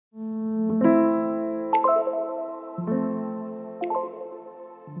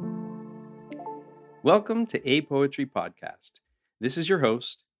Welcome to A Poetry Podcast. This is your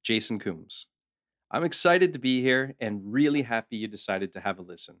host, Jason Coombs. I'm excited to be here and really happy you decided to have a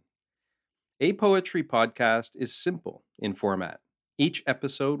listen. A Poetry Podcast is simple in format. Each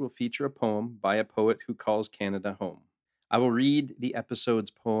episode will feature a poem by a poet who calls Canada home. I will read the episode's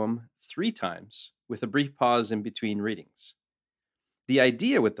poem 3 times with a brief pause in between readings. The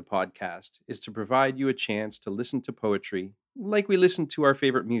idea with the podcast is to provide you a chance to listen to poetry like we listen to our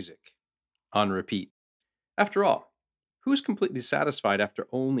favorite music, on repeat. After all, who's completely satisfied after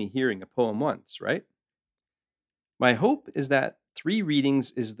only hearing a poem once, right? My hope is that 3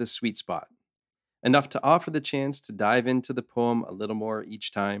 readings is the sweet spot, enough to offer the chance to dive into the poem a little more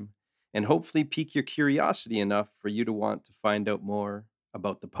each time, and hopefully pique your curiosity enough for you to want to find out more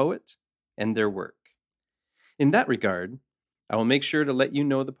about the poet and their work. In that regard, I will make sure to let you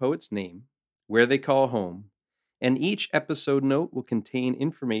know the poet's name, where they call home, and each episode note will contain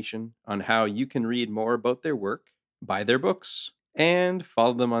information on how you can read more about their work, buy their books, and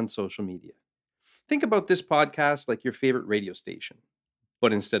follow them on social media. Think about this podcast like your favorite radio station,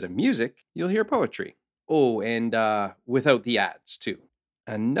 but instead of music, you'll hear poetry. Oh, and without the ads, too.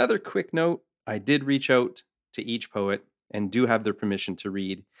 Another quick note, I did reach out to each poet and do have their permission to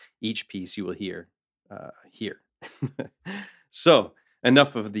read each piece you will hear here. So,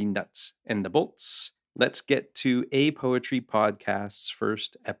 enough of the nuts and the bolts. Let's get to A Poetry Podcast's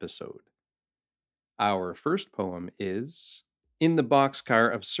first episode. Our first poem is In the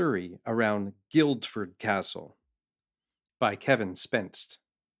Boxcar of Surrey Around Guildford Castle by Kevin Spenst.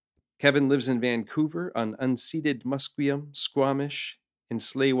 Kevin lives in Vancouver on unceded Musqueam, Squamish, and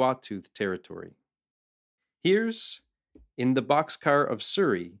Tsleil-Waututh territory. Here's In the Boxcar of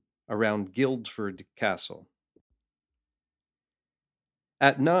Surrey Around Guildford Castle.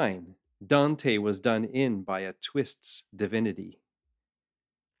 At 9, Dante was done in by a twist's divinity.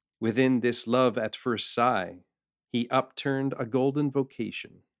 Within this love at first sigh, he upturned a golden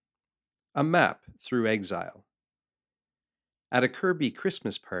vocation, a map through exile. At a Kirby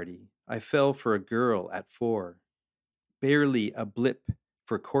Christmas party, I fell for a girl at 4. Barely a blip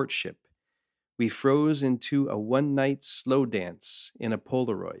for courtship, we froze into a one-night slow dance in a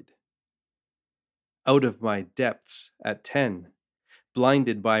Polaroid. Out of my depths at 10,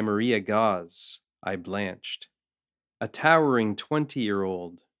 blinded by Maria Gauze, I blanched. A towering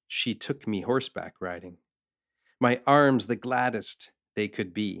 20-year-old, she took me horseback riding. My arms the gladdest they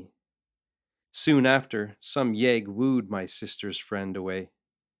could be. Soon after, some yegg wooed my sister's friend away.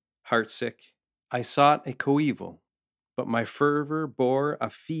 Heartsick, I sought a coeval, but my fervor bore a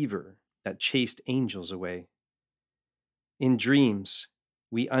fever that chased angels away. In dreams,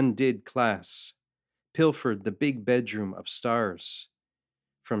 we undid class, pilfered the big bedroom of stars.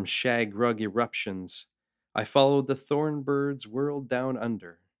 From shag rug eruptions, I followed the thorn birds whirled down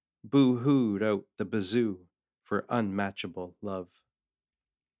under, boo-hooed out the bazoo for unmatchable love.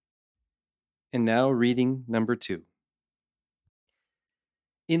 And now reading number 2.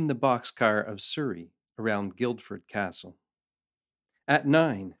 In the Boxcar of Surrey Around Guildford Castle. At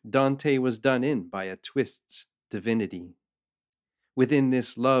 9, Dante was done in by a twist's divinity. Within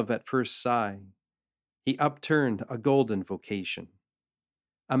this love at first sigh, he upturned a golden vocation,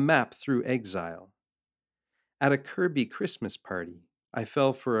 a map through exile. At a Kirby Christmas party, I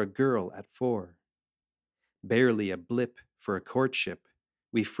fell for a girl at 4. Barely a blip for a courtship,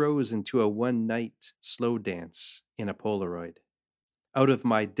 we froze into a one-night slow dance in a Polaroid. Out of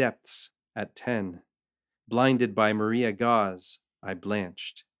my depths at 10, blinded by Maria Gauze, I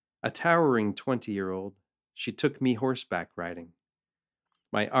blanched. A towering 20-year-old, she took me horseback riding.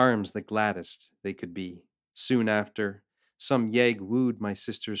 My arms the gladdest they could be. Soon after, some yegg wooed my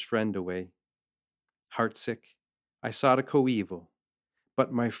sister's friend away. Heartsick, I sought a coeval,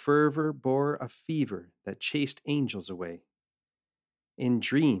 but my fervor bore a fever that chased angels away. In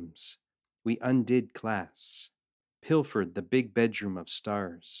dreams, we undid class, pilfered the big bedroom of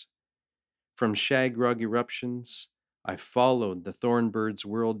stars. From shag rug eruptions, I followed the thorn birds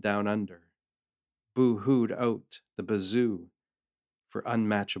whirled down under, boo-hooed out the bazoo for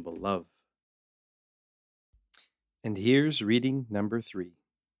unmatchable love. And here's reading number 3.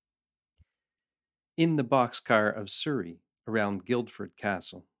 In the Boxcar of Surrey Around Guildford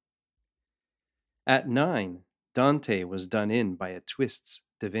Castle. At 9, Dante was done in by a twist's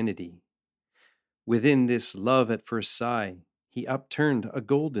divinity. Within this love at first sigh, he upturned a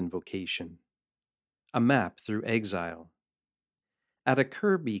golden vocation, a map through exile. At a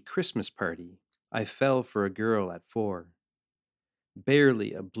Kirby Christmas party, I fell for a girl at 4.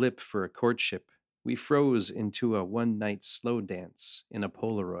 Barely a blip for a courtship, we froze into a one-night slow dance in a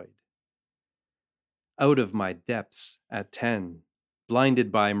Polaroid. Out of my depths at 10,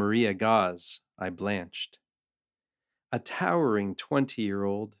 blinded by Maria Gauze, I blanched. A towering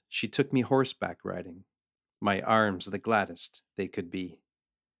 20-year-old, she took me horseback riding, my arms the gladdest they could be.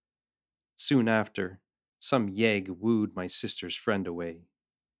 Soon after, some yegg wooed my sister's friend away.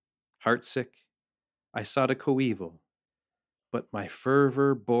 Heartsick, I sought a coeval, but my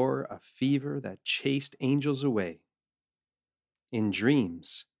fervor bore a fever that chased angels away. In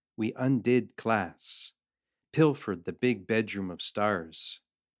dreams, we undid class, pilfered the big bedroom of stars.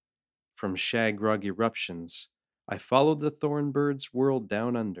 From shag-rug eruptions, I followed the thornbird's world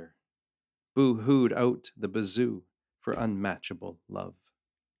down under, boo-hooed out the bazoo for unmatchable love.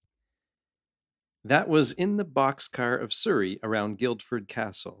 That was In the Boxcar of Surrey around Guildford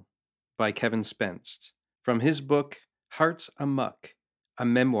Castle by Kevin Spenst from his book Hearts Amok, a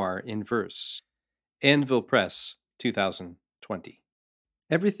memoir in verse. Anvil Press, 2020.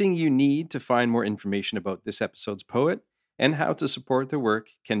 Everything you need to find more information about this episode's poet and how to support their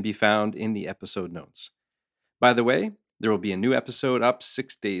work can be found in the episode notes. By the way, there will be a new episode up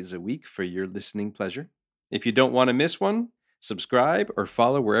 6 days a week for your listening pleasure. If you don't want to miss one, subscribe or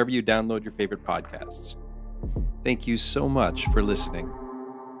follow wherever you download your favorite podcasts. Thank you so much for listening.